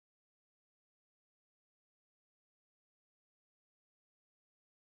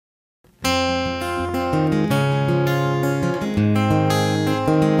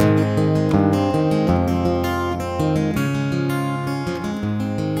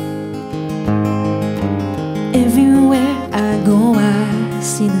Everywhere I go, I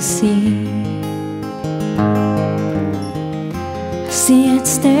see the sea. I see it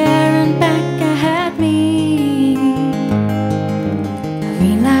staring back at me. I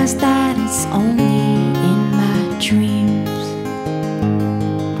realize that it's only in my dreams.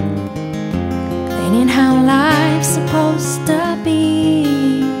 That ain't how life's supposed to be.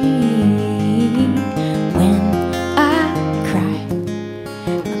 When I cry,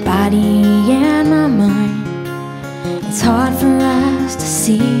 my body and my mind, it's hard for us to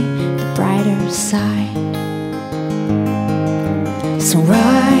see the brighter side. So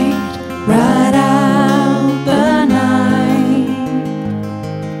ride out the night.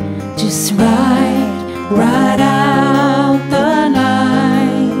 Just ride out the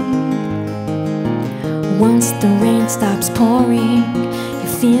night. Once the rain stops pouring, you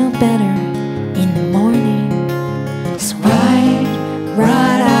feel better in the morning. So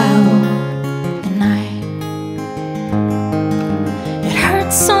ride out the night. It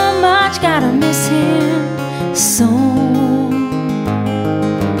hurts so much, gotta miss him so.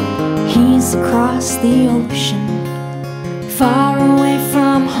 He's across the ocean, far away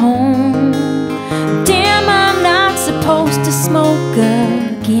from home. Damn, I'm not supposed to smoke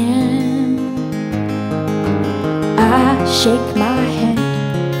again. I shake my head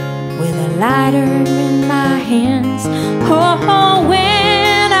with a lighter in my hands. Oh,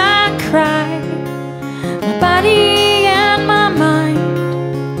 when I cry, my body and my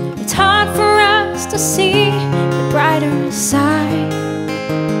mind, it's hard for us to see the brighter side.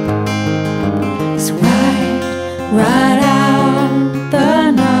 So ride out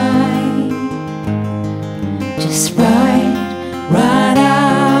the night. Just ride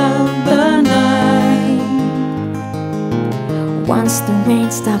out the night. Once the rain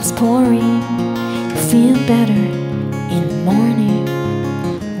stops pouring, you feel better in the morning.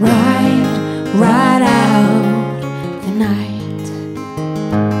 Ride out the night.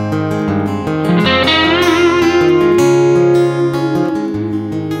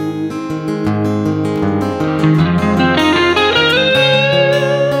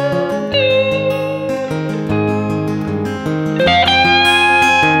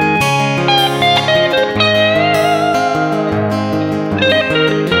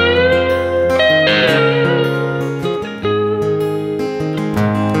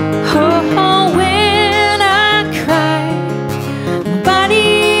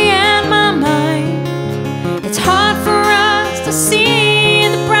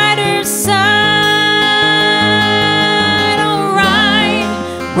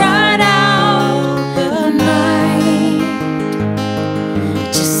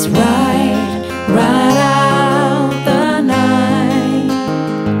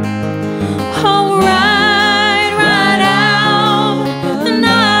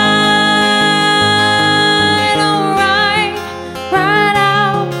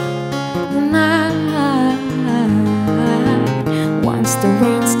 The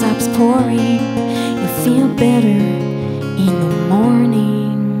rain stops pouring, you feel better in the morning.